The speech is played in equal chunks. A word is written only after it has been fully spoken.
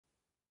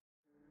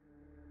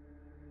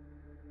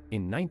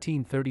In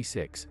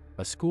 1936,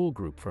 a school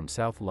group from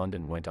South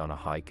London went on a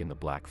hike in the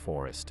Black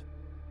Forest.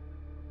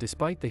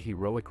 Despite the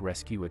heroic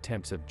rescue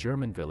attempts of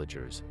German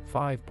villagers,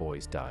 5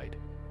 boys died.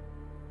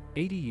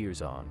 80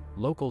 years on,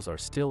 locals are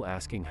still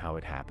asking how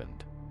it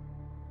happened.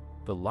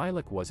 The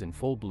lilac was in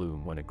full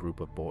bloom when a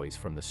group of boys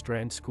from the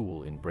Strand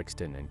School in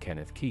Brixton and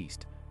Kenneth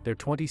Keast, their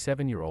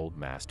 27-year-old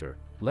master,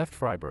 left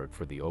Freiburg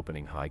for the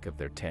opening hike of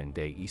their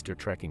 10-day Easter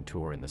trekking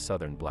tour in the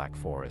southern Black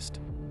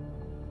Forest.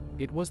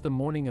 It was the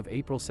morning of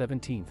April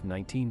 17,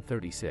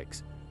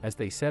 1936, as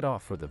they set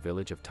off for the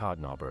village of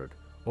Todnaberg,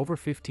 over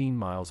 15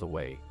 miles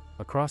away,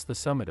 across the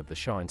summit of the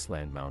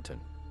Schauinsland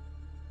mountain.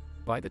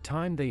 By the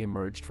time they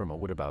emerged from a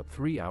wood about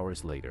 3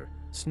 hours later,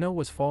 snow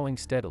was falling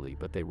steadily,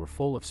 but they were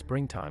full of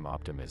springtime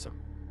optimism.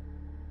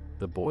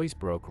 The boys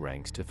broke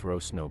ranks to throw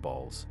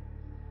snowballs.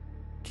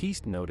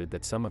 Keast noted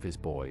that some of his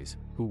boys,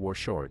 who wore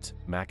shorts,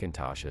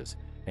 macintoshes,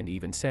 and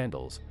even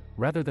sandals,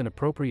 rather than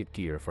appropriate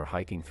gear for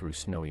hiking through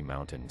snowy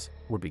mountains,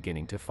 were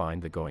beginning to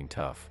find the going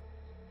tough.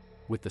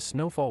 With the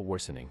snowfall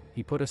worsening,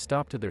 he put a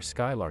stop to their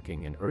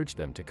skylarking and urged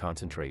them to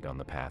concentrate on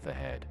the path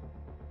ahead.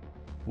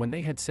 When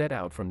they had set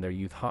out from their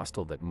youth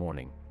hostel that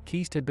morning,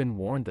 Keast had been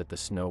warned that the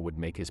snow would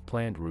make his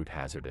planned route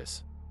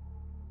hazardous.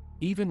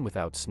 Even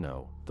without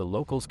snow, the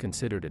locals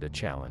considered it a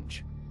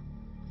challenge.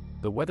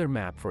 The weather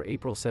map for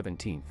April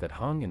 17 that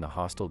hung in the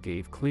hostel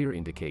gave clear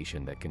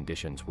indication that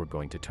conditions were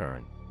going to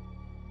turn.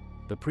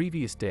 The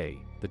previous day,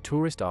 the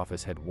tourist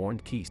office had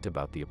warned Keast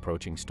about the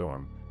approaching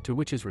storm, to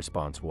which his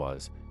response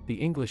was, "The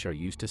English are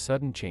used to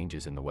sudden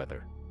changes in the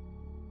weather."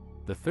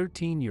 The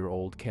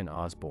 13-year-old Ken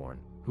Osborne,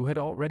 who had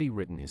already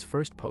written his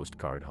first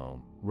postcard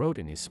home, wrote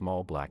in his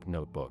small black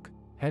notebook,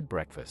 "Had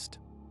breakfast.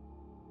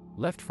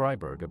 Left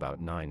Freiburg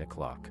about 9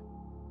 o'clock.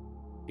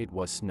 It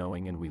was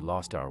snowing and we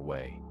lost our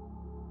way."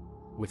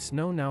 With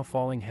snow now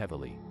falling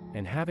heavily,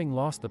 and having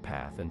lost the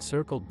path and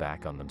circled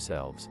back on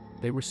themselves,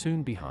 they were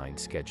soon behind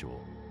schedule.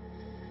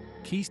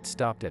 Keast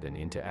stopped at an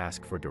inn to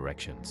ask for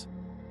directions.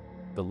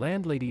 The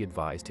landlady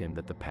advised him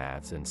that the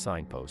paths and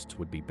signposts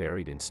would be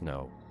buried in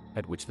snow,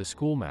 at which the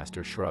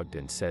schoolmaster shrugged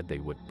and said they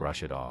would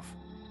brush it off.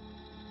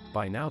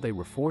 By now they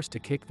were forced to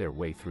kick their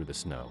way through the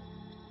snow.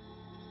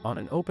 On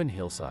an open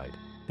hillside,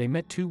 they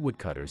met 2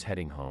 woodcutters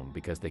heading home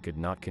because they could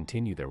not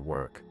continue their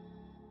work.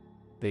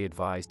 They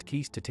advised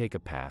Keast to take a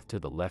path to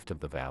the left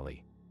of the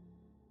valley.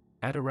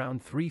 At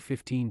around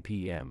 3:15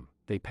 p.m.,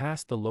 they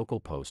passed the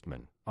local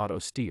postman, Otto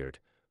Steert,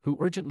 who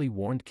urgently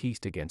warned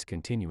Keast against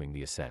continuing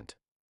the ascent.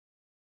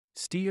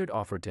 Steert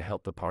offered to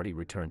help the party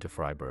return to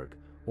Freiburg,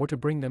 or to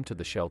bring them to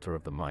the shelter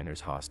of the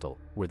miners' hostel,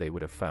 where they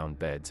would have found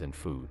beds and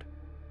food.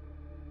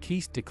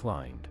 Keast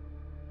declined.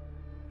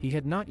 He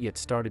had not yet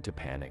started to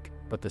panic,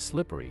 but the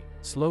slippery,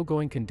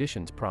 slow-going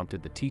conditions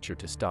prompted the teacher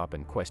to stop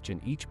and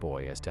question each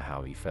boy as to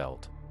how he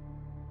felt.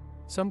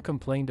 Some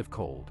complained of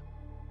cold,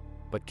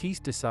 but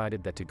Keast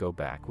decided that to go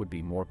back would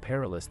be more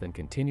perilous than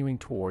continuing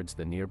towards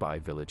the nearby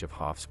village of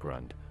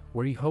Hofsgrund,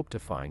 where he hoped to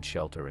find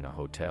shelter in a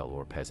hotel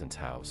or peasant's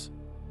house.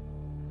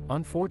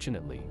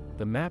 Unfortunately,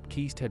 the map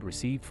Keast had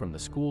received from the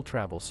school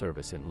travel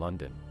service in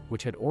London,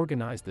 which had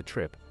organized the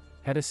trip,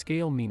 had a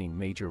scale meaning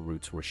major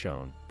routes were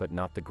shown, but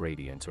not the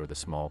gradients or the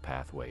small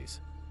pathways.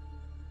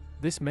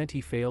 This meant he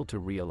failed to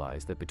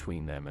realize that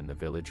between them and the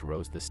village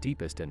rose the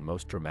steepest and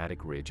most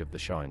dramatic ridge of the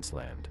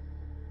Schauinsland.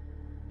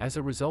 As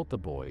a result, the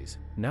boys,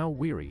 now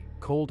weary,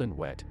 cold and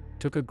wet,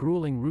 took a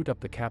grueling route up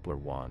the Kapler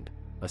Wand,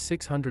 a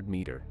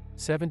 600-meter,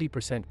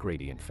 70%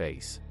 gradient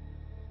face.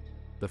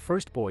 The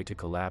first boy to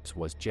collapse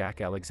was Jack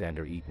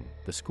Alexander Eaton,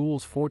 the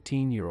school's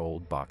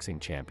 14-year-old boxing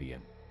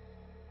champion.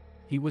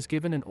 He was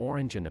given an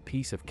orange and a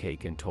piece of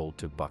cake and told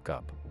to buck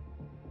up.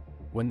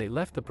 When they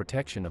left the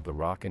protection of the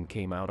rock and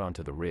came out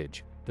onto the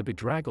ridge, the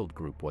bedraggled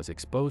group was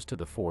exposed to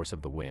the force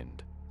of the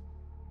wind.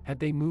 Had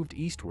they moved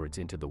eastwards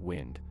into the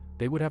wind,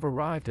 they would have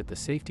arrived at the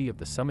safety of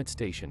the summit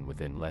station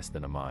within less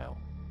than a mile.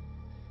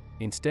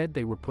 Instead,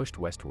 they were pushed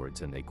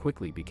westwards and they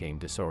quickly became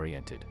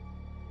disoriented.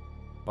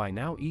 By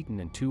now, Eaton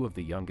and 2 of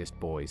the youngest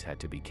boys had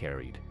to be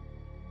carried.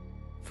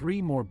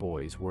 3 more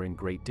boys were in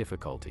great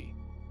difficulty.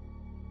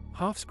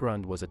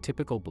 Hofsgrund was a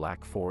typical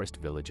Black Forest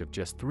village of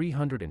just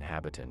 300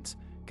 inhabitants,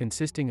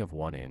 consisting of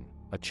 1 inn,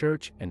 a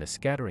church, and a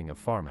scattering of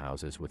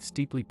farmhouses with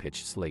steeply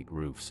pitched slate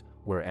roofs,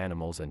 where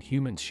animals and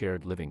humans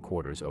shared living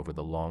quarters over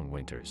the long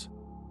winters.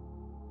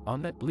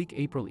 On that bleak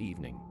April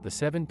evening, the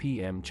 7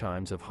 p.m.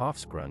 chimes of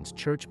Hofsgrund's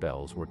church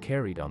bells were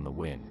carried on the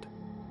wind.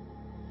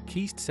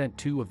 Keast sent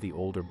 2 of the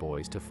older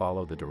boys to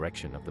follow the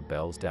direction of the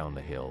bells down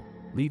the hill,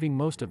 leaving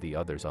most of the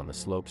others on the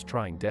slopes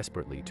trying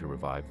desperately to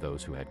revive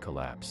those who had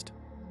collapsed.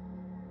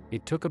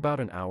 It took about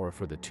an hour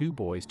for the 2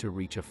 boys to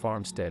reach a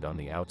farmstead on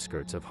the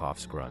outskirts of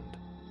Hofsgrund.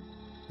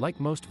 Like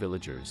most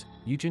villagers,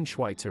 Eugen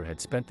Schweitzer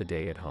had spent the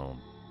day at home,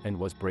 and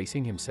was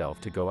bracing himself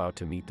to go out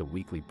to meet the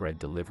weekly bread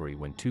delivery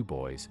when 2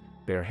 boys,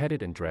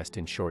 bareheaded and dressed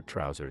in short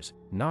trousers,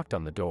 knocked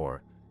on the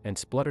door, and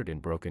spluttered in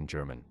broken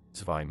German,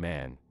 "Zwei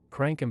Mann,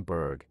 krank im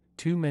Berg,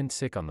 2 men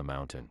sick on the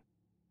mountain."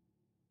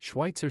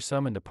 Schweitzer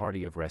summoned a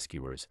party of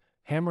rescuers,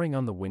 hammering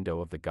on the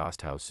window of the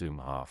Gasthaus zum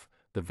Hof,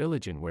 the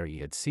village in where he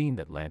had seen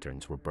that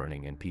lanterns were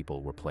burning and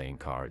people were playing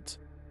cards.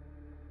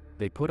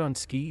 They put on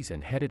skis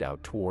and headed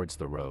out towards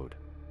the road.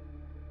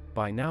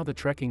 By now the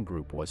trekking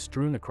group was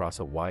strewn across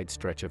a wide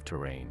stretch of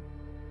terrain.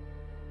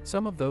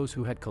 Some of those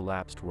who had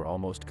collapsed were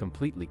almost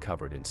completely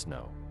covered in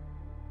snow.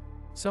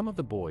 Some of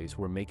the boys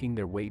were making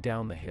their way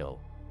down the hill,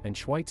 and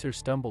Schweitzer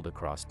stumbled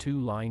across two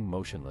lying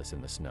motionless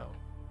in the snow.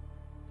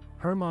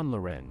 Hermann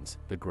Lorenz,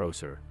 the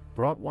grocer,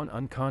 brought one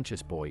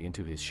unconscious boy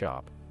into his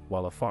shop,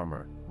 while a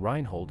farmer,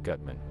 Reinhold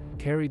Gutmann,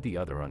 carried the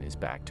other on his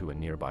back to a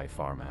nearby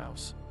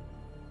farmhouse.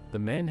 The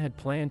men had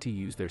planned to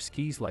use their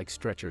skis like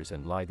stretchers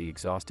and lie the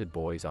exhausted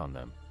boys on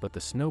them, but the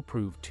snow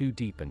proved too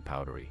deep and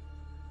powdery.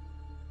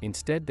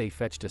 Instead they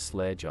fetched a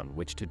sledge on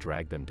which to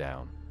drag them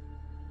down.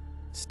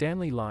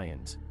 Stanley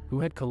Lyons, who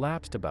had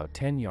collapsed about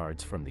 10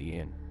 yards from the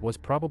inn, was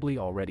probably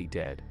already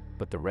dead,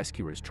 but the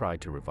rescuers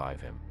tried to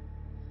revive him.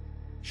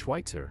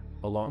 Schweitzer,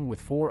 along with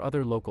 4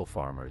 other local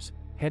farmers,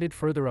 headed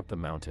further up the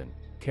mountain,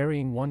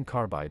 carrying one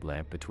carbide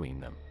lamp between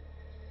them.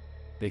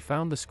 They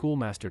found the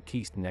schoolmaster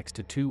Keast next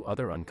to 2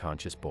 other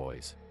unconscious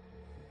boys.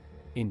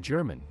 In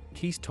German,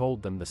 Keast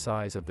told them the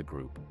size of the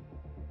group.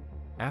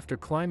 After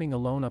climbing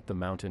alone up the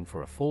mountain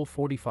for a full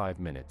 45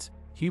 minutes,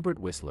 Hubert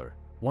Whistler,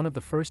 one of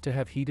the first to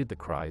have heeded the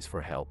cries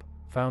for help,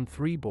 found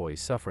 3 boys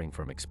suffering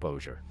from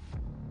exposure.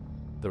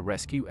 The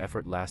rescue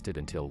effort lasted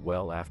until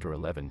well after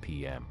 11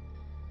 p.m.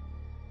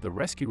 The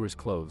rescuers'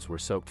 clothes were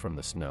soaked from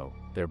the snow,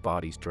 their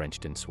bodies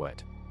drenched in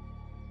sweat.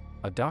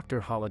 A doctor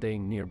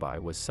holidaying nearby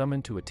was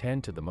summoned to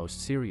attend to the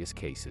most serious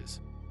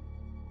cases.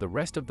 The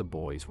rest of the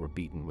boys were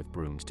beaten with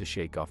brooms to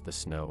shake off the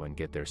snow and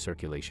get their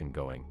circulation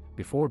going,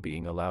 before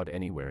being allowed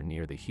anywhere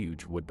near the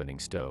huge wood-burning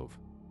stove.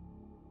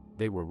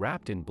 They were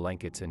wrapped in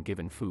blankets and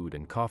given food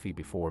and coffee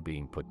before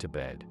being put to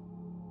bed.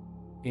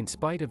 In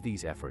spite of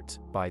these efforts,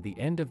 by the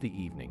end of the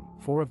evening,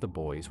 4 of the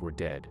boys were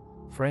dead: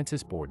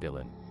 Francis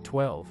Bourdillon,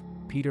 12,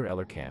 Peter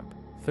Ellerkamp,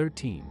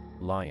 13,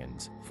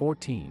 Lyons,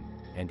 14,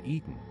 and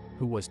Eaton,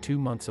 who was 2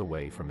 months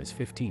away from his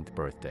 15th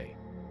birthday.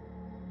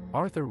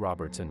 Arthur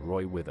Roberts and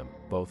Roy Witham,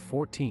 both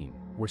 14,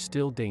 were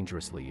still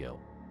dangerously ill.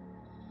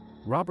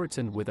 Roberts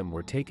and Witham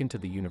were taken to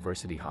the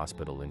University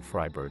Hospital in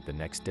Freiburg the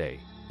next day,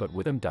 but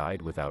Witham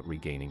died without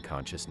regaining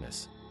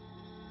consciousness.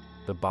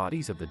 The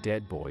bodies of the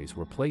dead boys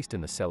were placed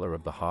in the cellar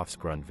of the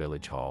Hofsgrund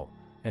village hall,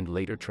 and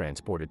later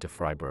transported to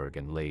Freiburg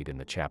and laid in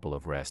the chapel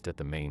of rest at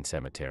the main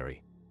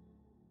cemetery.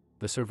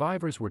 The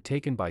survivors were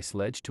taken by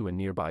sledge to a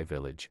nearby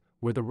village,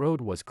 where the road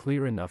was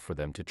clear enough for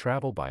them to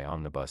travel by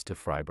omnibus to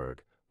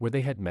Freiburg, where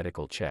they had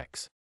medical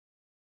checks.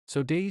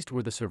 So dazed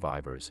were the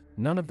survivors,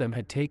 none of them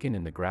had taken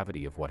in the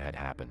gravity of what had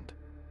happened.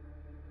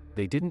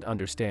 They didn't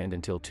understand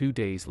until 2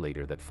 days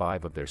later that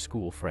 5 of their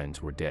school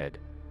friends were dead,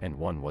 and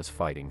one was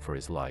fighting for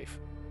his life.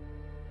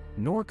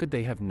 Nor could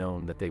they have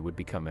known that they would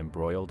become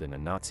embroiled in a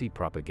Nazi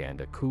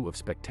propaganda coup of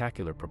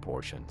spectacular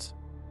proportions.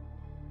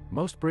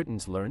 Most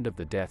Britons learned of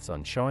the deaths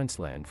on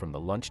Schauinsland from the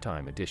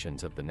lunchtime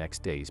editions of the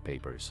next day's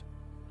papers.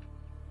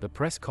 The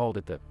press called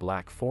it the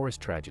Black Forest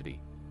tragedy,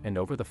 and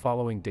over the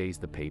following days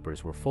the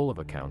papers were full of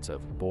accounts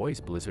of boys'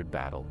 blizzard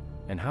battle,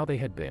 and how they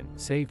had been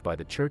saved by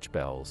the church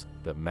bells,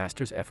 the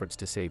master's efforts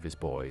to save his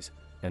boys,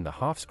 and the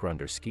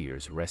Hofsgrunder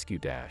skiers' rescue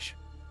dash.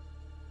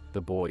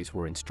 The boys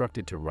were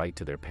instructed to write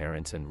to their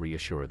parents and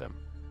reassure them.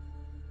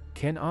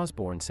 Ken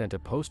Osborne sent a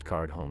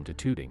postcard home to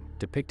Tooting,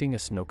 depicting a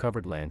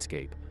snow-covered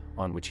landscape,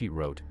 on which he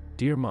wrote,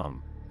 "Dear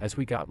Mum, as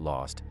we got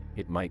lost,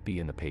 it might be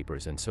in the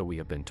papers and so we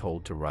have been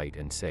told to write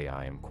and say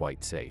I am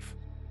quite safe."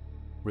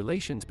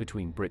 Relations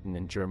between Britain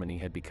and Germany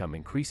had become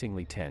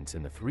increasingly tense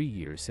in the 3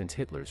 years since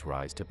Hitler's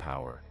rise to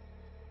power.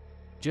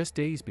 Just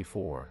days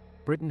before,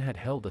 Britain had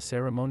held a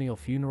ceremonial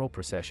funeral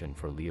procession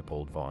for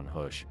Leopold von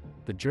Husch,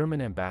 the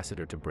German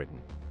ambassador to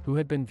Britain, who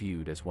had been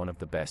viewed as one of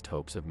the best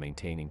hopes of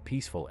maintaining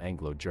peaceful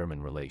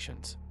Anglo-German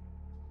relations.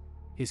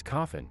 His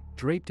coffin,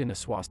 draped in a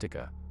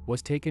swastika,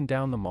 was taken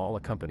down the mall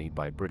accompanied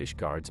by British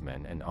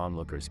guardsmen and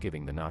onlookers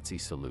giving the Nazi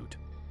salute.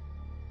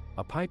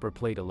 A piper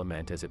played a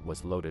lament as it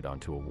was loaded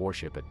onto a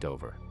warship at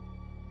Dover.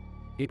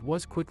 It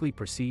was quickly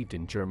perceived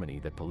in Germany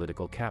that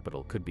political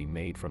capital could be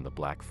made from the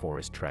Black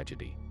Forest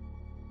tragedy.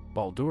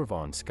 Baldur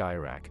von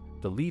Schirach,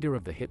 the leader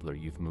of the Hitler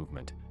Youth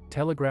movement,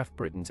 telegraphed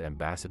Britain's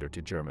ambassador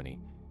to Germany,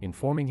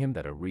 informing him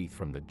that a wreath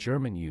from the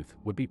German youth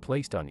would be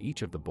placed on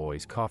each of the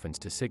boys' coffins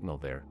to signal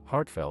their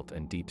heartfelt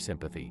and deep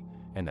sympathy,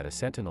 and that a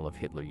sentinel of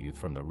Hitler Youth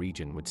from the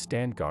region would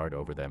stand guard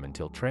over them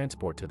until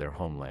transport to their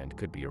homeland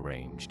could be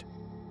arranged.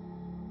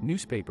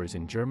 Newspapers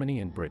in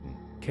Germany and Britain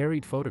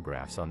carried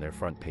photographs on their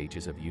front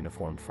pages of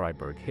uniformed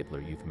Freiburg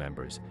Hitler Youth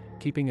members,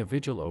 keeping a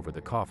vigil over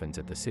the coffins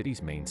at the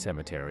city's main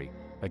cemetery,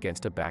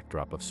 against a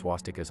backdrop of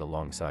swastikas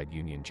alongside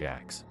Union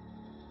Jacks.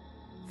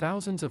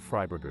 Thousands of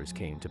Freiburgers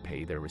came to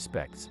pay their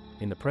respects,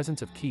 in the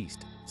presence of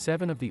Keast,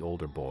 7 of the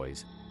older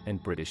boys,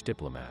 and British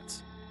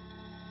diplomats.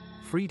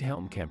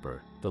 Friedhelm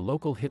Kemper, the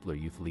local Hitler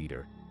Youth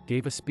leader,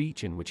 gave a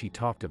speech in which he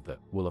talked of the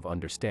will of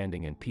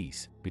understanding and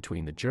peace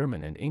between the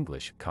German and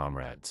English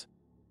comrades.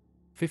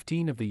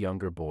 15 of the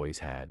younger boys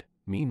had,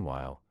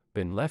 meanwhile,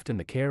 been left in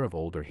the care of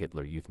older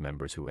Hitler Youth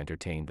members who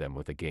entertained them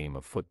with a game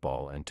of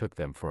football and took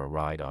them for a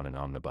ride on an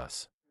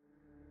omnibus.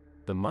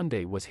 The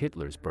Monday was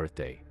Hitler's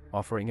birthday,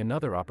 offering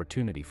another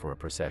opportunity for a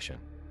procession.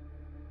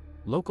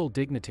 Local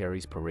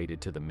dignitaries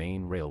paraded to the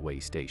main railway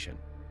station.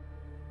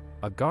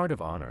 A guard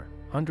of honor,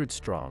 100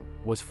 strong,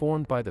 was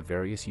formed by the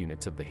various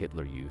units of the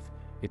Hitler Youth,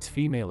 its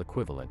female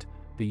equivalent,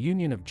 the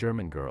Union of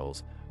German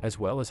Girls, as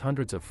well as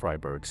hundreds of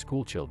Freiburg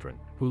schoolchildren,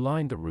 who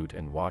lined the route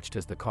and watched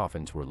as the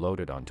coffins were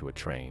loaded onto a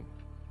train.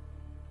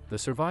 The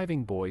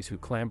surviving boys who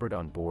clambered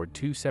on board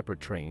two separate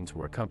trains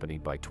were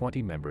accompanied by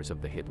 20 members of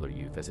the Hitler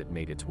Youth as it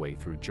made its way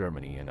through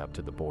Germany and up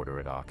to the border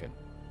at Aachen.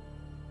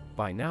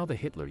 By now the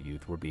Hitler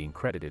Youth were being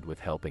credited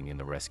with helping in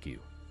the rescue.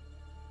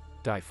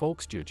 Die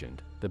Volksjugend,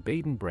 the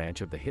Baden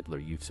branch of the Hitler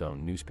Youth's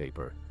own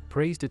newspaper,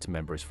 praised its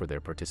members for their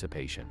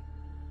participation.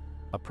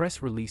 A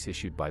press release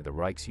issued by the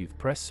Reichsjouth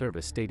Press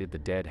Service stated the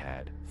dead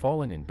had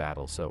fallen in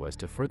battle so as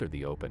to further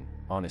the open,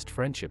 honest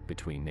friendship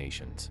between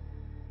nations.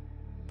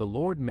 The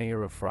Lord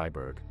Mayor of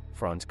Freiburg,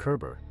 Franz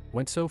Kerber,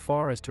 went so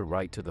far as to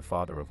write to the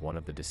father of one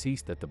of the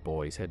deceased that the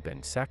boys had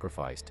been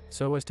sacrificed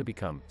so as to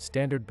become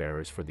standard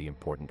bearers for the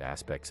important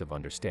aspects of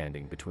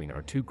understanding between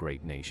our two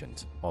great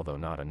nations. Although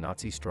not a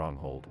Nazi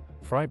stronghold,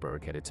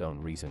 Freiburg had its own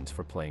reasons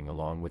for playing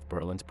along with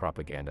Berlin's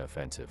propaganda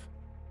offensive.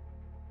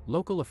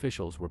 Local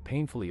officials were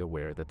painfully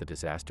aware that the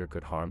disaster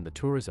could harm the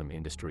tourism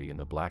industry in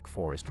the Black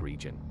Forest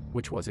region,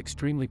 which was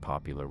extremely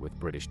popular with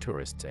British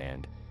tourists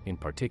and, in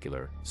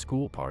particular,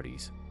 school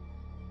parties.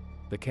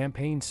 The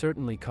campaign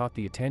certainly caught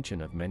the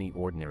attention of many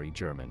ordinary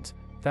Germans,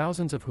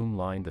 thousands of whom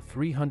lined the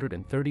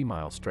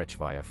 330-mile stretch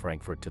via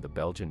Frankfurt to the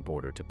Belgian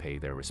border to pay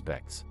their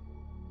respects.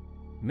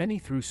 Many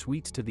threw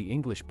sweets to the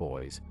English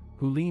boys,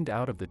 who leaned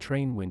out of the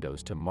train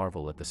windows to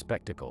marvel at the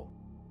spectacle.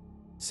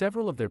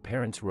 Several of their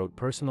parents wrote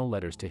personal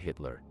letters to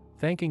Hitler,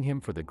 thanking him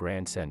for the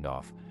grand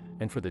send-off,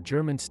 and for the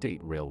German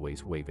state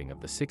railways waiving of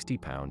the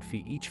 £60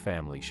 fee each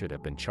family should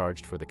have been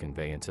charged for the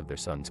conveyance of their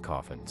sons'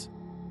 coffins.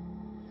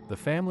 The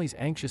families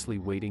anxiously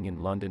waiting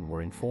in London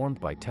were informed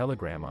by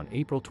telegram on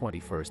April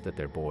 21 that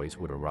their boys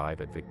would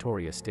arrive at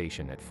Victoria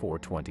Station at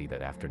 4:20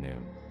 that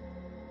afternoon.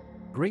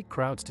 "Great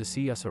crowds to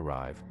see us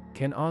arrive,"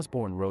 Ken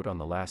Osborne wrote on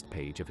the last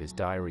page of his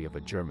diary of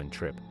a German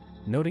trip,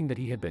 noting that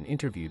he had been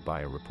interviewed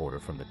by a reporter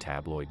from the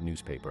tabloid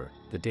newspaper,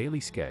 The Daily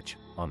Sketch,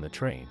 on the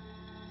train.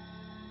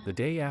 The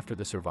day after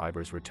the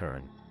survivors'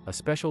 return, a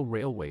special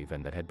railway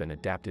van that had been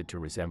adapted to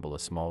resemble a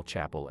small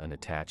chapel and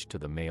attached to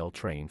the mail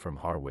train from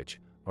Harwich,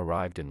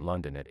 arrived in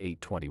London at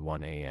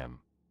 8:21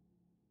 a.m.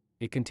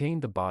 It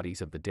contained the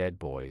bodies of the dead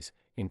boys,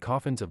 in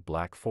coffins of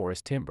Black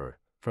Forest timber,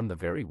 from the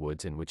very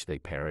woods in which they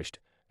perished,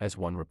 as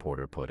one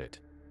reporter put it.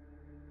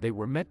 They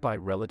were met by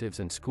relatives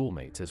and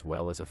schoolmates as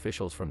well as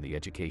officials from the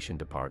education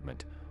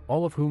department,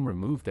 all of whom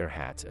removed their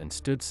hats and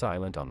stood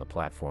silent on the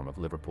platform of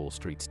Liverpool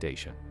Street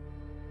Station.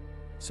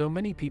 So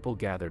many people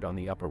gathered on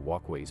the upper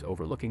walkways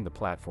overlooking the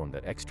platform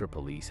that extra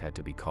police had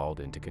to be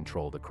called in to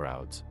control the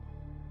crowds.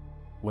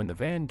 When the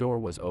van door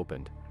was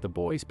opened, the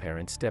boys'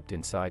 parents stepped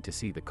inside to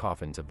see the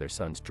coffins of their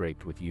sons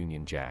draped with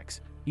Union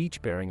Jacks,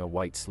 each bearing a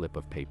white slip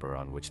of paper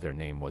on which their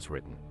name was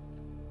written.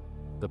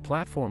 The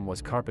platform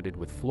was carpeted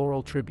with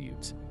floral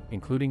tributes,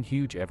 including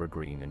huge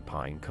evergreen and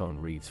pine cone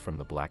wreaths from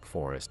the Black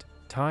Forest,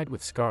 tied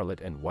with scarlet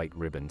and white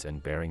ribbons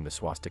and bearing the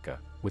swastika,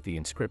 with the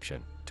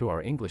inscription, "To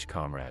our English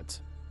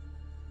comrades."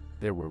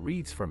 There were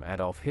wreaths from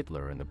Adolf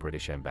Hitler and the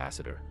British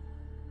ambassador.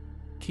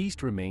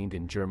 Keast remained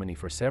in Germany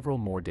for several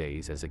more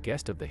days as a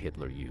guest of the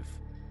Hitler Youth.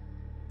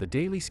 The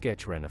Daily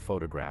Sketch ran a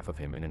photograph of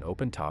him in an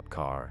open-top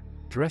car,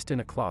 dressed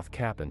in a cloth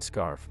cap and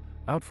scarf,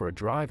 out for a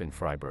drive in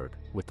Freiburg,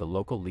 with the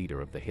local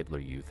leader of the Hitler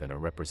Youth and a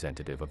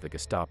representative of the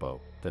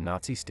Gestapo, the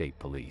Nazi state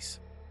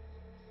police.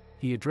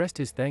 He addressed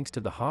his thanks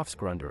to the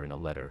Hofsgründer in a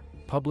letter,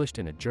 published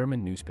in a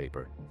German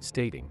newspaper,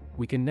 stating,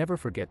 "We can never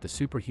forget the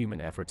superhuman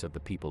efforts of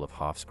the people of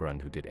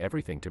Hofsgrund who did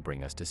everything to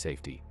bring us to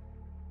safety.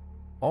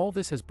 All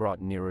this has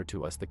brought nearer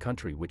to us the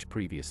country which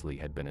previously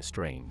had been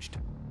estranged."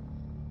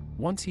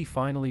 Once he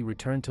finally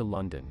returned to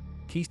London,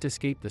 Keast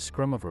escaped the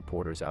scrum of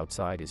reporters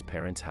outside his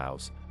parents'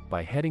 house,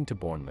 by heading to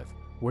Bournemouth,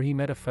 where he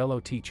met a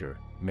fellow teacher,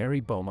 Mary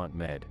Beaumont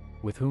Mead,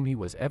 with whom he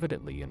was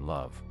evidently in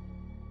love.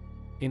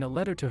 In a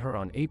letter to her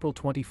on April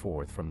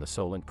 24 from the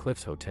Solent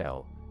Cliffs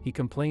Hotel, he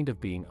complained of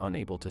being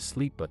unable to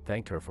sleep but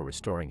thanked her for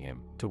restoring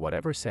him to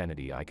whatever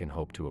sanity I can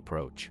hope to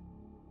approach.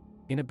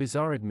 In a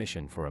bizarre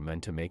admission for a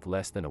man to make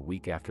less than a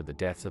week after the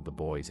deaths of the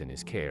boys in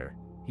his care,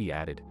 he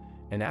added,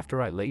 "And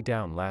after I lay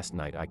down last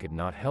night I could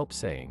not help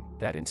saying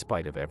that in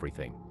spite of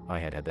everything, I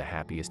had had the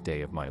happiest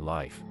day of my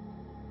life."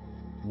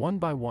 One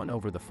by one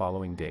over the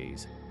following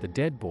days, the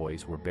dead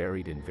boys were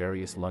buried in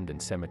various London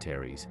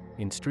cemeteries,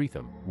 in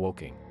Streatham,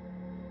 Woking,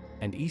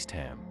 and East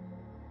Ham.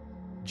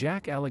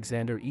 Jack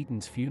Alexander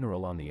Eaton's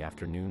funeral on the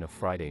afternoon of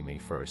Friday, May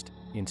 1,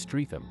 in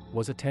Streatham,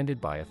 was attended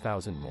by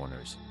 1,000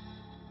 mourners.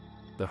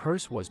 The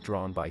hearse was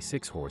drawn by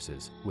 6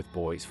 horses, with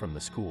boys from the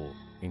school,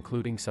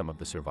 including some of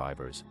the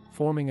survivors,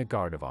 forming a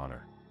guard of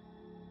honor.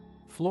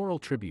 Floral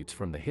tributes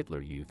from the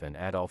Hitler Youth and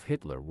Adolf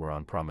Hitler were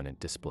on prominent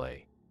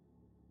display.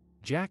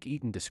 Jack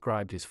Eaton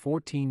described his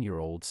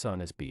 14-year-old son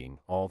as being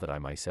all that I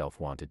myself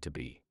wanted to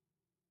be.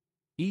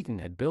 Eaton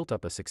had built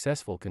up a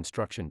successful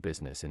construction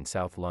business in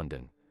South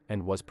London,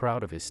 and was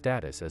proud of his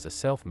status as a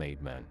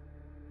self-made man.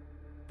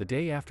 The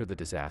day after the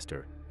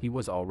disaster, he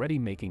was already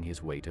making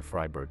his way to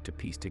Freiburg to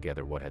piece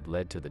together what had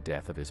led to the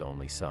death of his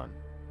only son.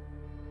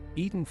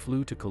 Eaton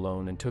flew to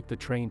Cologne and took the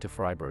train to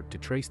Freiburg to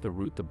trace the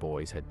route the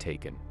boys had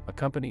taken,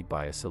 accompanied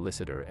by a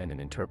solicitor and an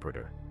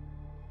interpreter.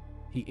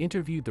 He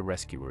interviewed the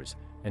rescuers,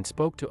 and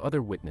spoke to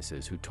other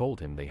witnesses who told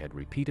him they had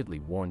repeatedly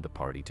warned the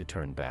party to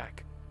turn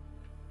back.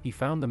 He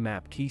found the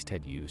map Keast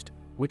had used,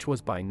 which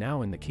was by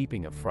now in the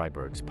keeping of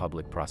Freiburg's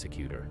public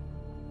prosecutor.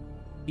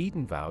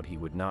 Eaton vowed he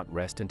would not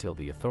rest until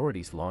the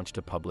authorities launched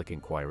a public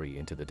inquiry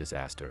into the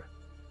disaster.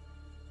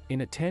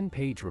 In a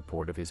 10-page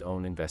report of his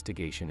own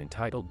investigation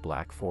entitled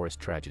Black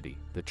Forest Tragedy: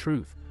 The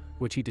Truth,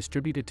 which he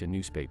distributed to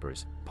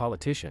newspapers,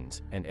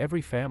 politicians, and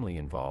every family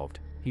involved,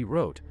 he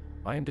wrote,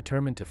 "I am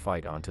determined to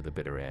fight on to the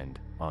bitter end,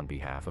 on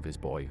behalf of his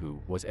boy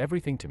who was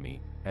everything to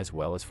me, as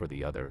well as for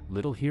the other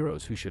little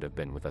heroes who should have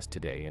been with us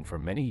today and for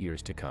many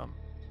years to come."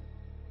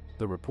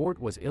 The report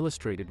was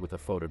illustrated with a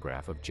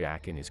photograph of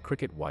Jack in his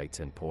cricket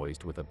whites and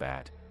poised with a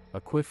bat,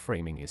 a quiff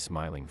framing his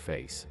smiling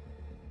face.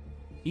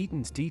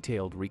 Eaton's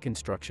detailed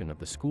reconstruction of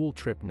the school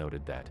trip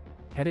noted that,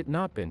 had it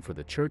not been for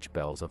the church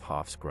bells of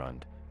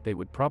Hofsgrund, they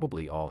would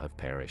probably all have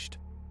perished.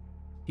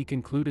 He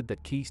concluded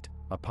that Keast,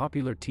 a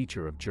popular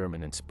teacher of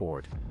German and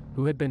sport,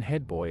 who had been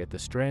head boy at the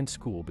Strand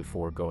School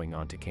before going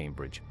on to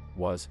Cambridge,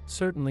 was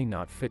certainly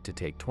not fit to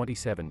take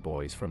 27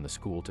 boys from the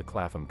school to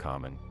Clapham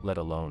Common, let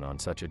alone on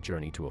such a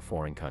journey to a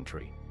foreign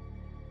country.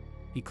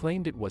 He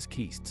claimed it was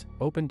Keast's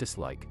open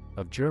dislike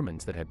of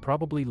Germans that had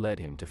probably led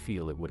him to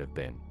feel it would have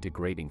been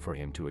degrading for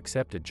him to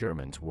accept a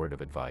German's word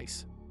of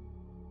advice.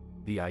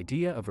 The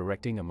idea of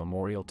erecting a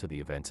memorial to the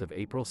events of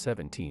April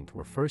 17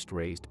 were first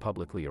raised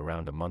publicly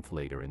around a month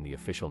later in the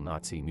official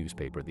Nazi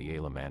newspaper the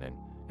Allemannen,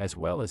 as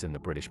well as in the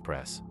British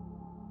press.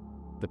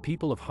 The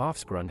people of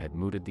Hofsgrund had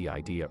mooted the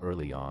idea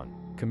early on,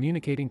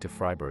 communicating to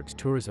Freiburg's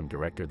tourism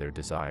director their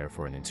desire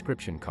for an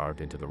inscription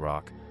carved into the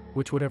rock,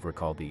 which would have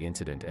recalled the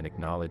incident and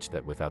acknowledged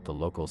that without the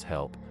locals'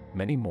 help,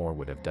 many more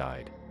would have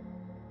died.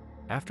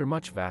 After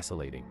much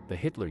vacillating, the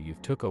Hitler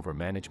Youth took over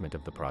management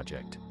of the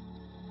project.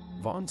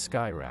 Von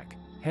Schirach,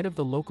 head of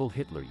the local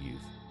Hitler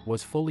Youth,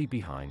 was fully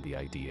behind the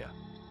idea.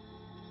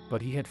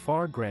 But he had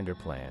far grander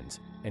plans,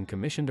 and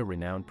commissioned a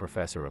renowned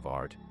professor of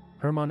art,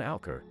 Hermann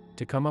Alker,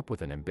 to come up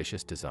with an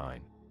ambitious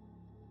design.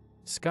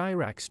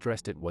 Schirach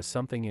stressed it was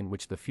something in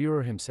which the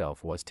Führer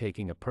himself was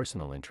taking a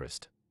personal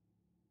interest.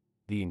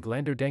 The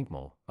Engländer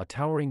Denkmal, a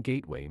towering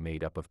gateway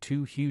made up of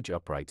two huge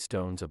upright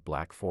stones of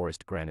black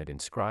forest granite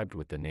inscribed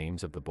with the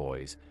names of the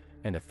boys,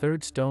 and a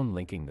third stone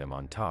linking them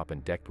on top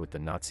and decked with the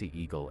Nazi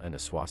eagle and a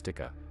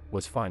swastika,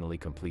 was finally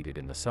completed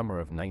in the summer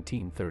of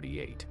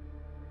 1938.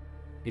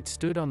 It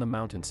stood on the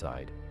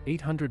mountainside,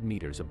 800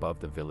 meters above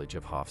the village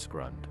of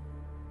Hofsgrund.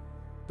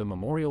 The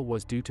memorial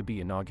was due to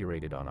be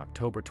inaugurated on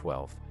October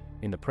 12,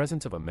 in the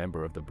presence of a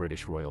member of the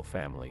British royal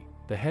family,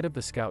 the head of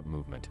the Scout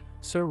movement,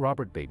 Sir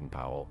Robert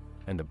Baden-Powell,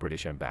 and the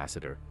British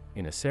ambassador,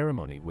 in a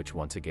ceremony which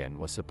once again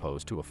was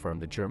supposed to affirm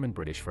the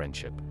German-British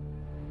friendship.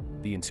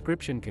 The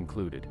inscription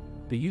concluded,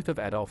 "The youth of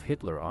Adolf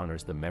Hitler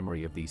honors the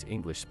memory of these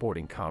English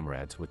sporting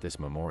comrades with this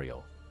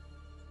memorial."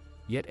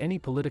 Yet any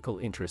political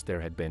interest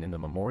there had been in the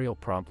memorial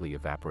promptly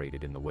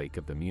evaporated in the wake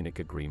of the Munich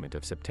Agreement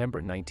of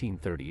September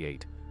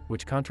 1938,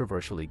 which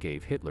controversially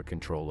gave Hitler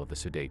control of the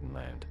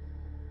Sudetenland.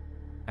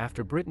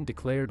 After Britain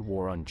declared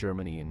war on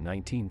Germany in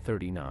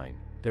 1939,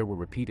 there were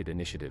repeated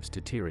initiatives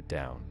to tear it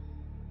down.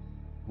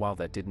 While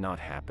that did not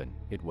happen,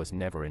 it was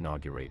never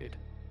inaugurated.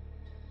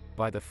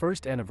 By the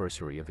first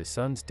anniversary of his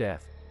son's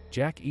death,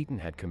 Jack Eaton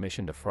had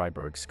commissioned a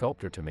Freiburg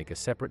sculptor to make a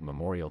separate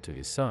memorial to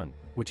his son,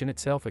 which in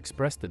itself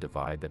expressed the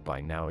divide that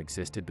by now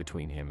existed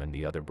between him and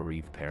the other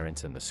bereaved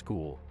parents and the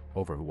school,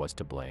 over who was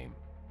to blame.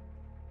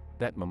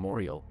 That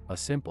memorial, a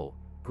simple,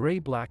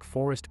 gray-black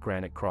forest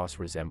granite cross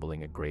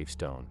resembling a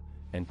gravestone,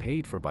 and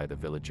paid for by the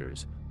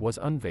villagers, was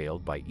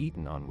unveiled by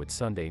Eaton on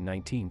Whitsunday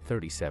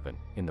 1937,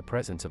 in the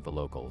presence of the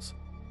locals.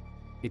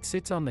 It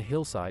sits on the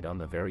hillside on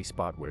the very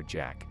spot where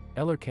Jack,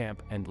 Ellerkamp,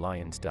 and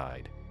Lyons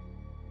died.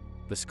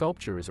 The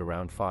sculpture is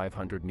around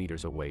 500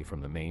 meters away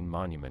from the main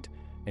monument,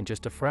 and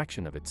just a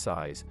fraction of its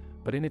size,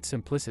 but in its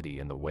simplicity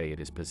and the way it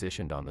is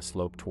positioned on the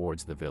slope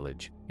towards the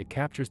village, it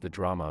captures the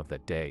drama of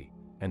that day,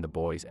 and the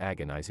boys'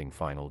 agonizing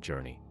final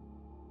journey.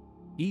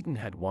 Eaton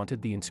had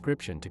wanted the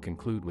inscription to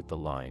conclude with the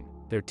line,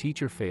 "Their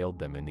teacher failed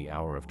them in the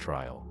hour of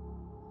trial."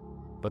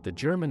 But the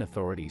German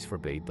authorities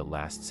forbade the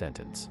last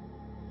sentence.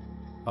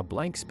 A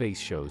blank space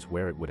shows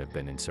where it would have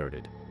been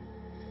inserted.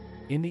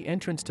 In the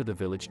entrance to the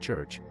village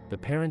church, the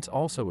parents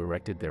also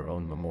erected their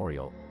own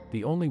memorial,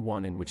 the only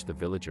one in which the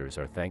villagers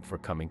are thanked for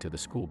coming to the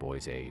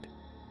schoolboys' aid.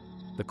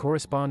 The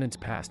correspondence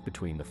passed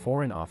between the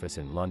Foreign Office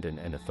in London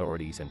and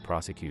authorities and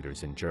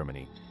prosecutors in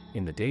Germany,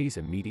 in the days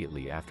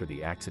immediately after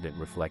the accident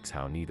reflects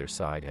how neither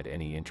side had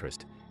any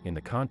interest, in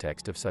the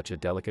context of such a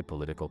delicate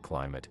political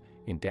climate,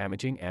 in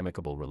damaging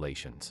amicable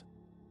relations.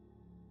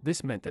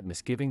 This meant that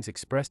misgivings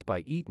expressed by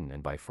Eaton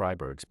and by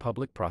Freiberg's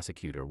public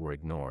prosecutor were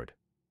ignored.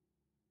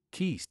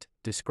 Keast,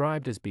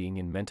 described as being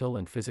in mental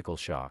and physical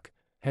shock,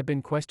 had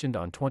been questioned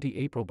on 20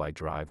 April by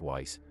Drive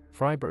Weiss,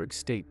 Freiberg's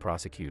state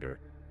prosecutor,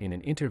 in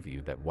an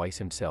interview that Weiss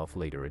himself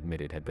later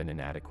admitted had been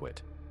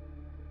inadequate.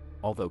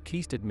 Although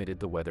Keast admitted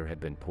the weather had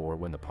been poor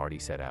when the party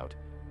set out,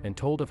 and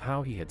told of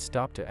how he had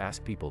stopped to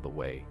ask people the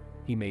way,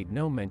 he made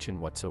no mention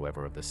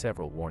whatsoever of the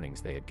several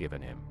warnings they had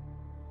given him.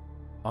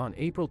 On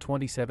April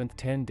 27,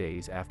 10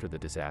 days after the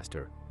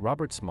disaster,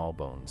 Robert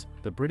Smallbones,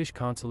 the British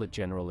Consulate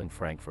General in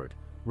Frankfurt,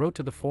 wrote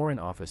to the Foreign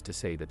Office to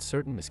say that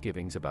certain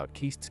misgivings about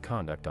Keast's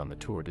conduct on the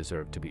tour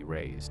deserved to be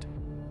raised.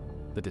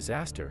 The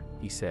disaster,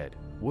 he said,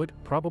 would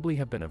probably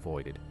have been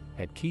avoided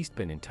had Keast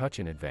been in touch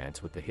in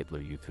advance with the Hitler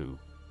Youth who,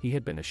 he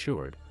had been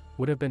assured,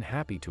 would have been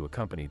happy to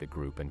accompany the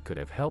group and could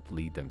have helped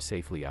lead them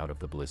safely out of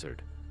the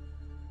blizzard.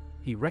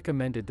 He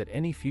recommended that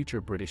any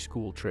future British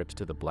school trips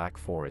to the Black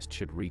Forest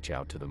should reach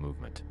out to the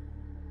movement.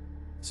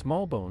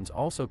 Smallbones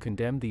also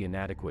condemned the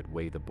inadequate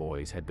way the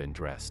boys had been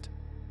dressed.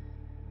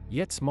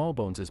 Yet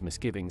Smallbones's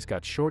misgivings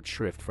got short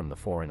shrift from the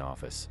Foreign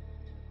Office.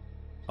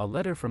 A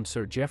letter from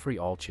Sir Geoffrey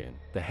Alchin,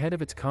 the head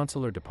of its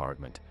consular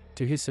department,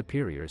 to his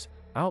superiors,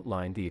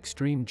 outlined the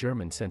extreme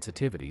German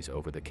sensitivities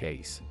over the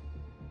case.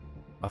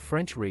 A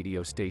French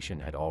radio station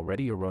had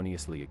already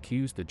erroneously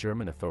accused the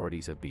German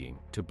authorities of being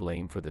to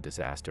blame for the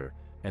disaster,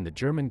 and the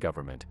German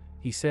government,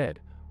 he said,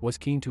 was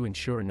keen to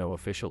ensure no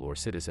official or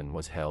citizen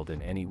was held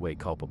in any way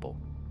culpable.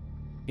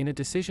 In a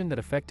decision that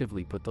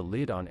effectively put the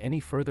lid on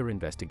any further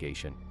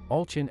investigation,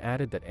 Alchin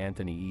added that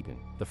Anthony Eden,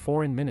 the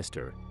foreign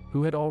minister,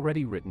 who had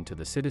already written to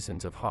the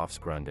citizens of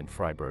Hofsgrund and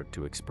Freiburg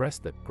to express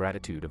the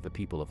gratitude of the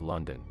people of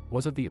London,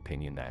 was of the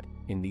opinion that,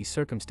 in these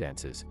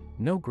circumstances,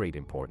 no great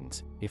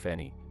importance, if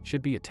any,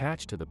 should be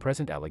attached to the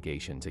present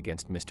allegations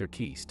against Mr.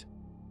 Keast.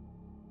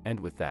 And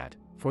with that,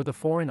 for the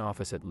Foreign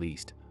Office at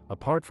least,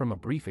 apart from a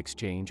brief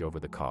exchange over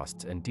the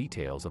costs and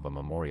details of a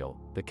memorial,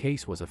 the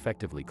case was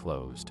effectively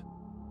closed.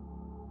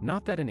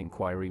 Not that an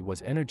inquiry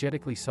was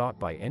energetically sought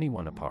by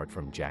anyone apart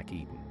from Jack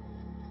Eaton.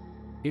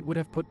 It would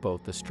have put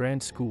both the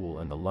Strand School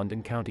and the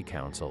London County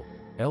Council,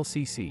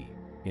 LCC,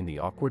 in the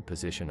awkward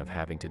position of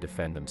having to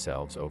defend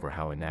themselves over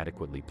how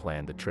inadequately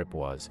planned the trip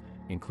was,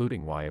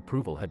 including why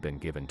approval had been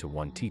given to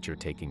one teacher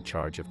taking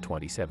charge of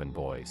 27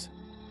 boys.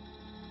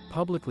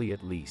 Publicly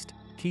at least,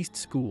 Keast's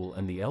school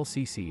and the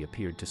LCC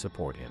appeared to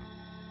support him.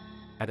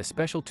 At a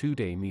special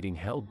two-day meeting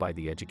held by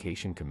the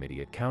Education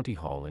Committee at County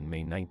Hall in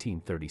May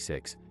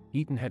 1936,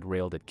 Eaton had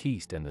railed at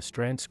Keast and the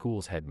Strand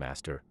School's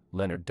headmaster,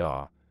 Leonard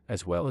Daw,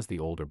 as well as the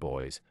older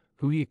boys,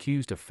 who he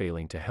accused of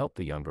failing to help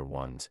the younger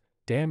ones.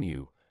 "Damn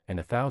you, and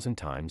 1,000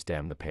 times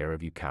damn the pair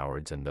of you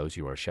cowards and those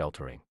you are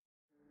sheltering."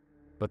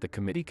 But the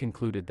committee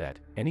concluded that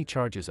any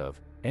charges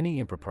of any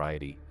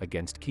impropriety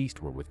against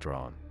Keast were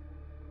withdrawn.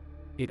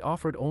 It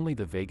offered only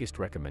the vaguest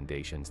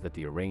recommendations that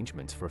the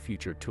arrangements for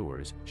future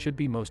tours should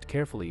be most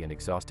carefully and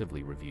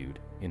exhaustively reviewed,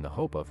 in the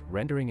hope of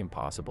rendering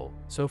impossible,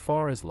 so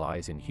far as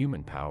lies in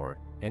human power,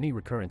 any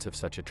recurrence of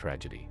such a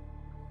tragedy.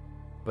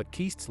 But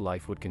Keast's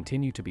life would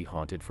continue to be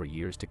haunted for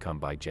years to come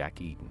by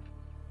Jack Eaton.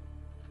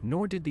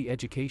 Nor did the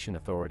education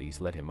authorities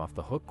let him off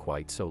the hook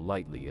quite so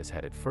lightly as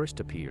had at first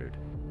appeared.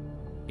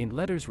 In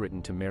letters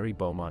written to Mary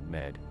Beaumont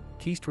Med,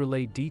 Keast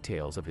relayed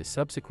details of his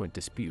subsequent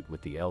dispute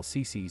with the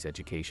LCC's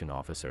education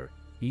officer,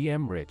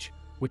 E.M. Rich,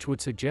 which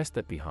would suggest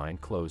that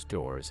behind closed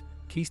doors,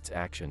 Keast's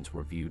actions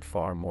were viewed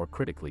far more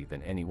critically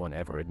than anyone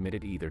ever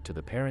admitted either to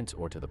the parents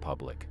or to the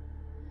public.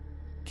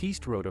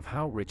 Keast wrote of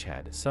how Rich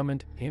had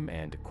summoned him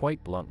and,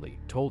 quite bluntly,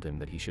 told him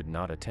that he should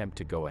not attempt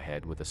to go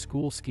ahead with a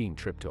school skiing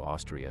trip to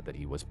Austria that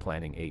he was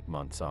planning 8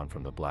 months on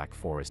from the Black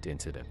Forest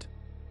incident.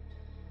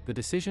 The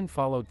decision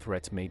followed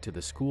threats made to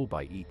the school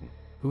by Eaton,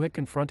 who had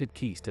confronted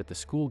Keast at the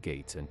school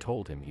gates and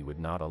told him he would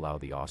not allow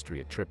the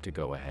Austria trip to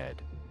go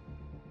ahead.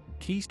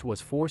 Keast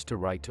was forced to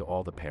write to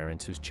all the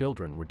parents whose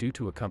children were due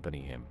to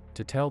accompany him,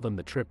 to tell them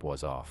the trip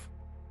was off.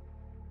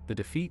 The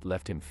defeat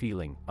left him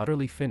feeling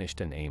utterly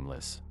finished and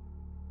aimless.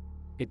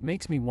 "It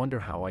makes me wonder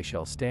how I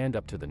shall stand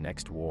up to the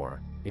next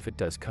war, if it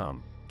does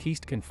come,"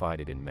 Keast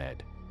confided in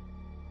Med.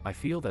 "I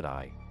feel that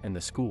I, and the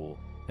school,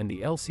 and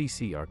the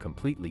LCC are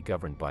completely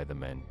governed by the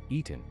men,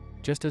 Eaton,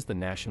 just as the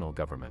national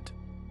government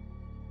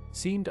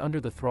seemed under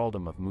the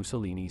thraldom of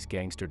Mussolini's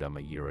gangsterdom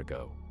a year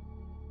ago."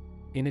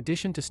 In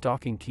addition to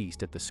stalking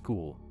Keast at the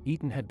school,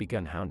 Eaton had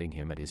begun hounding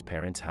him at his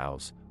parents'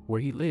 house,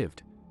 where he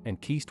lived, and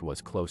Keast was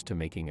close to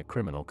making a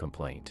criminal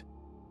complaint.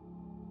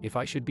 "If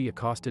I should be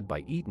accosted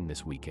by Eaton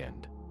this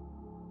weekend,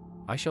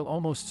 I shall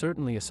almost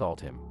certainly assault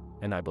him,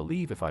 and I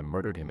believe if I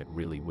murdered him it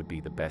really would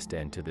be the best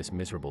end to this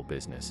miserable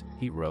business,"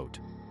 he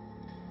wrote.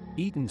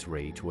 Eaton's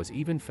rage was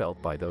even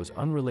felt by those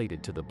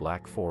unrelated to the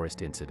Black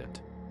Forest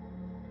incident.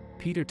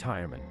 Peter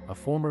Tyerman, a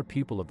former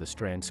pupil of the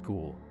Strand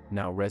School,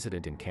 now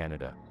resident in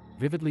Canada,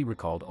 vividly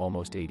recalled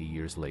almost 80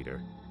 years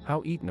later,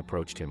 how Eaton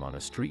approached him on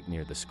a street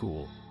near the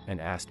school,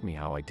 and asked me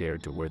how I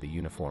dared to wear the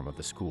uniform of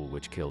the school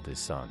which killed his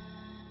son.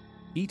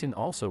 Eaton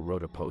also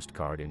wrote a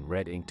postcard in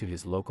red ink to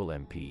his local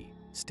MP,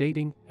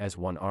 stating, "As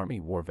one Army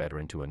war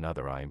veteran to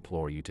another, I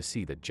implore you to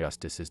see that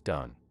justice is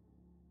done.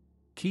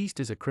 Keast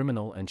is a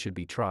criminal and should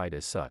be tried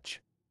as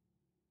such."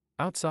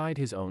 Outside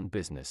his own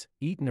business,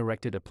 Eaton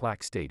erected a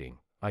plaque stating,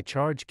 "I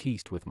charge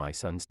Keast with my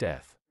son's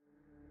death."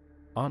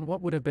 On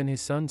what would have been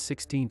his son's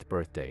 16th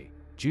birthday,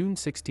 June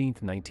 16,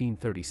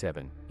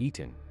 1937,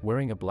 Eaton,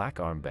 wearing a black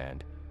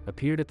armband,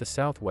 appeared at the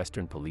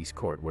Southwestern Police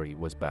Court where he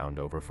was bound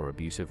over for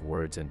abusive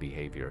words and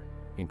behavior,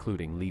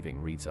 including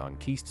leaving wreaths on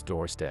Keast's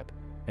doorstep,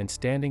 and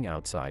standing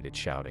outside it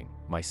shouting,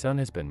 "My son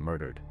has been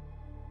murdered."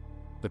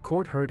 The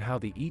court heard how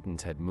the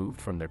Eatons had moved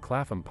from their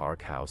Clapham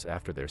Park house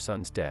after their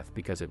son's death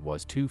because it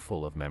was too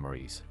full of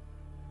memories.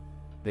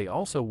 They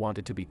also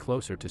wanted to be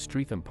closer to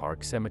Streatham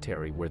Park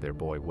Cemetery where their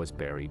boy was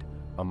buried,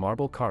 a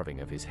marble carving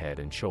of his head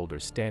and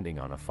shoulders standing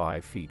on a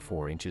 5 feet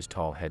 4 inches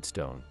tall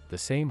headstone, the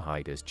same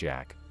height as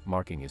Jack,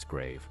 marking his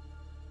grave.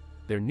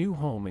 Their new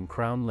home in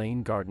Crown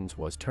Lane Gardens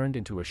was turned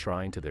into a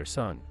shrine to their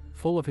son,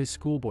 full of his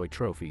schoolboy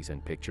trophies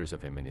and pictures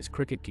of him in his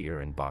cricket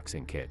gear and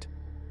boxing kit.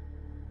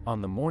 On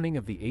the morning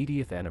of the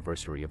 80th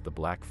anniversary of the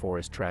Black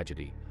Forest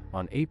tragedy,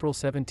 on April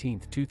 17,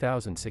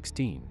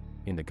 2016,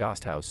 in the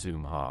Gasthaus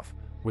zum Hof,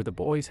 where the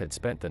boys had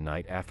spent the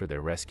night after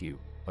their rescue,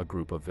 a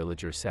group of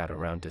villagers sat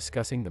around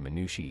discussing the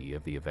minutiae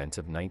of the events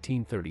of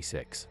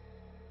 1936.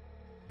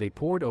 They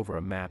pored over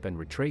a map and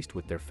retraced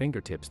with their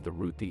fingertips the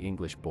route the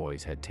English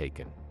boys had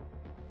taken.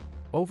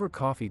 Over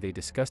coffee they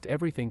discussed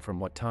everything from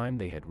what time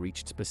they had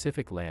reached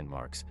specific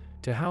landmarks,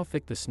 to how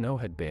thick the snow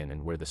had been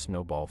and where the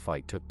snowball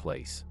fight took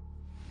place.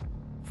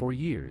 "For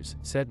years,"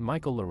 said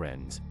Michael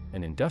Lorenz,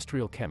 an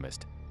industrial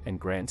chemist, and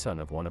grandson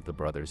of one of the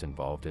brothers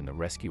involved in the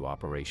rescue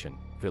operation,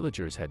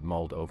 villagers had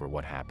mulled over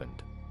what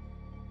happened.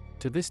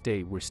 To this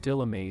day we're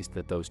still amazed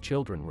that those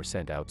children were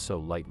sent out so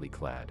lightly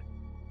clad.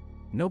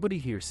 "Nobody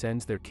here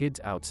sends their kids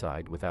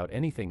outside without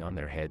anything on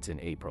their heads in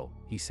April,"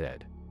 he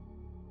said.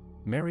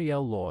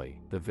 Marielle Loy,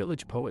 the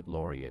village poet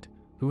laureate,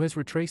 who has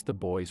retraced the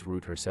boys'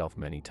 route herself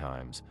many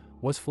times,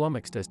 was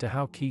flummoxed as to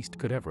how Keast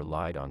could have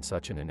relied on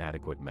such an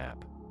inadequate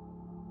map.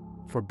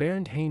 For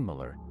Bernd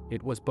Heinmüller,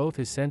 it was both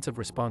his sense of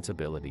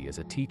responsibility as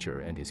a teacher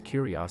and his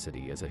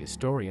curiosity as a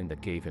historian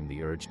that gave him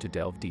the urge to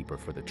delve deeper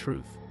for the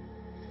truth.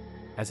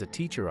 "As a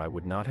teacher I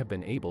would not have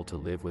been able to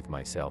live with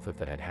myself if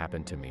that had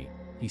happened to me,"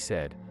 he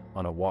said,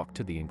 on a walk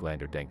to the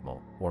Englander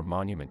Denkmal, or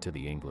Monument to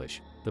the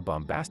English, the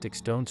bombastic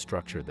stone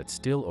structure that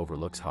still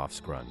overlooks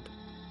Hofsgrund.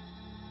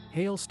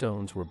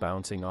 Hailstones were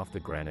bouncing off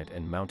the granite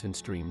and mountain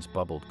streams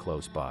bubbled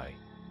close by.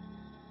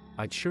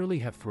 "I'd surely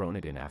have thrown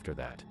it in after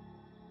that."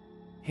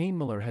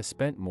 Heinmüller has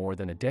spent more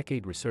than a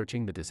decade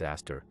researching the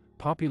disaster,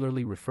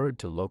 popularly referred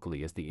to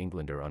locally as the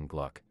Englander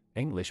Unglück,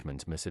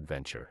 Englishman's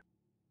misadventure.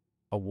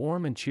 A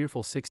warm and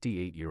cheerful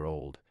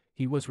 68-year-old,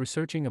 he was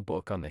researching a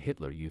book on the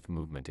Hitler Youth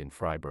movement in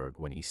Freiburg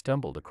when he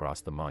stumbled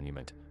across the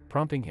monument,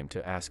 prompting him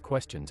to ask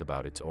questions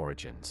about its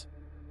origins.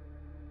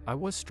 "I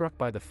was struck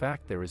by the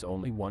fact there is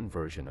only one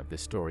version of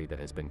this story that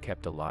has been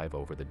kept alive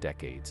over the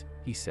decades,"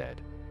 he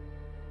said.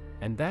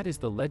 "And that is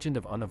the legend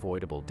of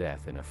unavoidable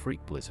death in a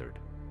freak blizzard."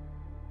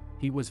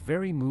 He was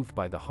very moved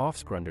by the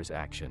Hofsgrunders'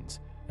 actions,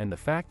 and the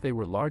fact they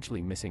were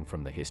largely missing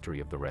from the history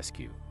of the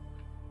rescue.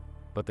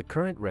 But the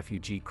current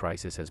refugee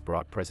crisis has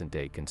brought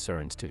present-day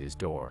concerns to his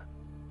door.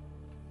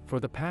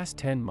 For the past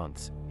 10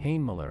 months,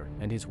 Heinmüller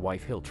and his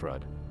wife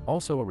Hiltrud,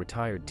 also a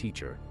retired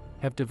teacher,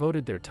 have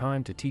devoted their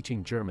time to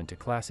teaching German to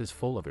classes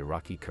full of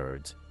Iraqi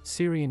Kurds,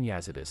 Syrian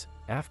Yazidis,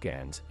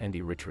 Afghans, and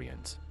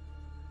Eritreans.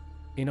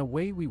 "In a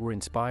way we were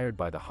inspired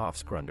by the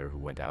Hofsgrunder who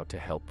went out to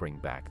help bring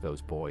back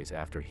those boys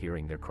after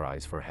hearing their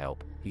cries for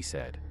help," he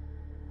said.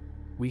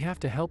 "We have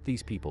to help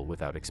these people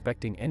without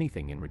expecting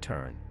anything in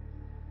return.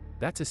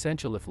 That's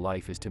essential if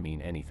life is to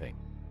mean anything."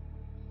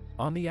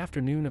 On the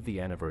afternoon of the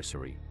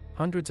anniversary,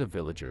 hundreds of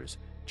villagers,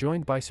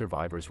 joined by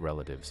survivors'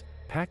 relatives,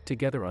 packed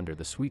together under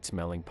the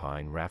sweet-smelling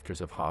pine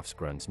rafters of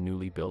Hofsgrund's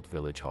newly built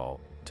village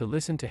hall, to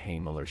listen to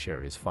Heinmüller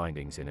share his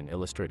findings in an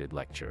illustrated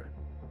lecture.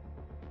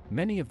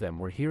 Many of them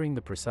were hearing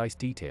the precise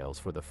details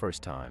for the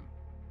first time.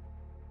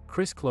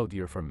 Chris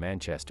Clothier from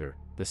Manchester,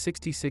 the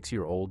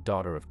 66-year-old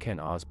daughter of Ken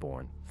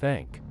Osborne,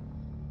 thanked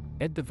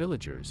Ed the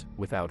villagers,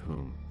 without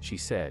whom, she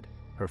said,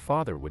 her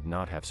father would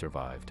not have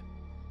survived.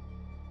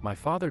 "My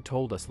father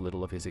told us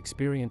little of his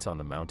experience on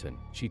the mountain,"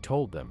 she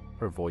told them,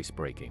 her voice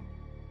breaking.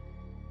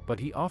 "But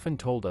he often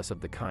told us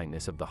of the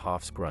kindness of the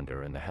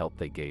Hofsgrunder and the help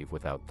they gave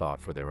without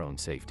thought for their own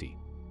safety.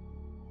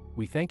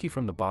 We thank you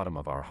from the bottom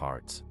of our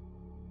hearts."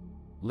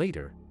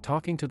 Later,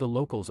 talking to the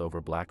locals over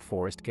Black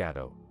Forest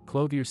Gatto,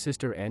 Clothier's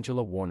sister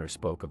Angela Warner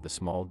spoke of the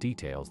small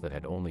details that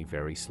had only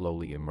very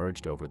slowly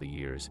emerged over the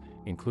years,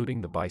 including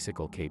the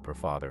bicycle cape her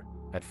father,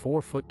 at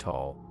 4 foot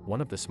tall,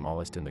 one of the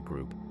smallest in the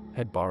group,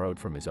 had borrowed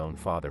from his own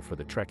father for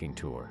the trekking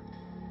tour.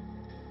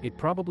 It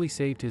probably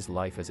saved his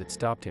life as it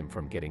stopped him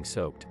from getting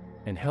soaked,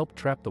 and helped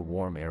trap the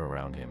warm air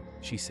around him,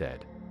 she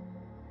said.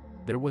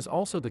 There was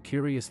also the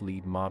curious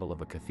lead model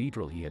of a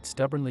cathedral he had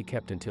stubbornly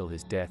kept until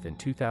his death in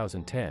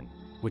 2010,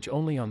 which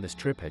only on this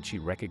trip had she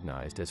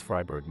recognized as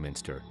Freiburg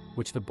Minster,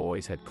 which the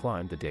boys had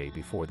climbed the day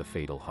before the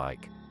fatal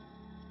hike.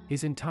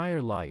 His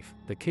entire life,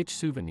 the kitsch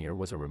souvenir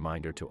was a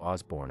reminder to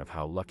Osborne of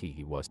how lucky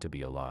he was to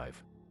be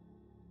alive.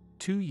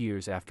 2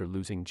 years after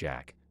losing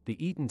Jack, the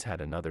Eatons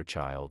had another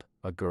child,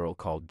 a girl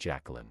called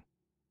Jacqueline.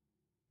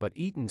 But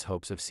Eaton's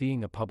hopes of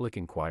seeing a public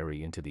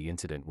inquiry into the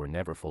incident were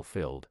never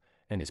fulfilled,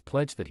 and his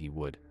pledge that he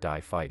would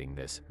die fighting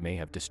this may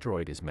have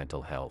destroyed his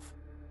mental health.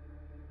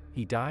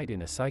 He died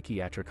in a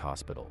psychiatric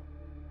hospital.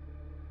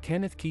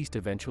 Kenneth Keast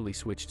eventually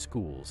switched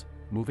schools,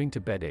 moving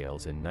to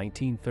Bedales in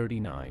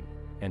 1939,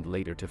 and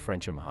later to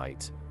Frensham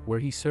Heights, where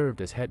he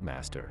served as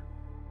headmaster.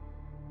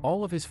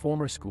 All of his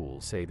former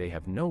schools say they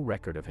have no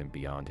record of him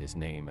beyond his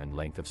name and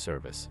length of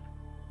service.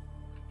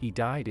 He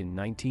died in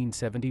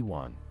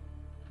 1971.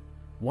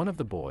 One of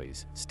the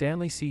boys,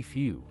 Stanley C.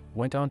 Few,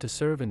 went on to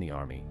serve in the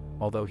Army,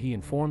 although he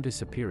informed his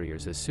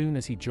superiors as soon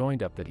as he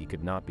joined up that he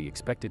could not be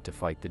expected to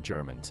fight the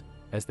Germans,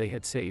 as they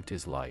had saved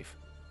his life.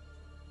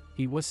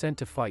 He was sent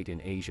to fight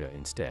in Asia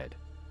instead.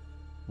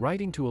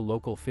 Writing to a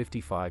local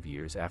 55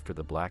 years after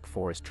the Black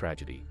Forest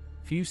tragedy,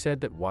 Few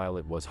said that while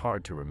it was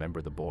hard to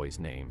remember the boys'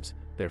 names,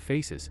 their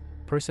faces,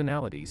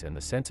 personalities and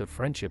the sense of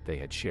friendship they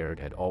had shared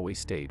had always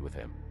stayed with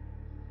him.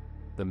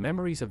 The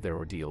memories of their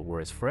ordeal were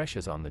as fresh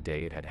as on the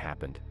day it had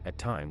happened. At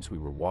times we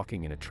were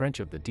walking in a trench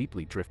of the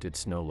deeply drifted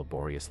snow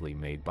laboriously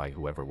made by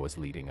whoever was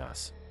leading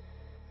us.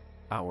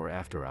 Hour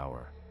after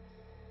hour.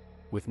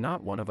 With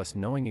not one of us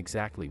knowing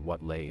exactly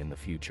what lay in the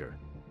future.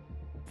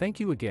 Thank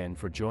you again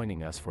for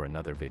joining us for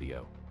another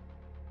video.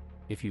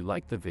 If you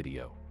liked the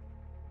video,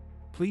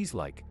 please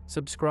like,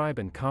 subscribe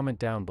and comment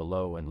down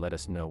below and let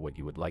us know what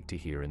you would like to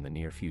hear in the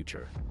near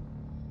future.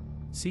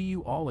 See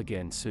you all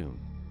again soon.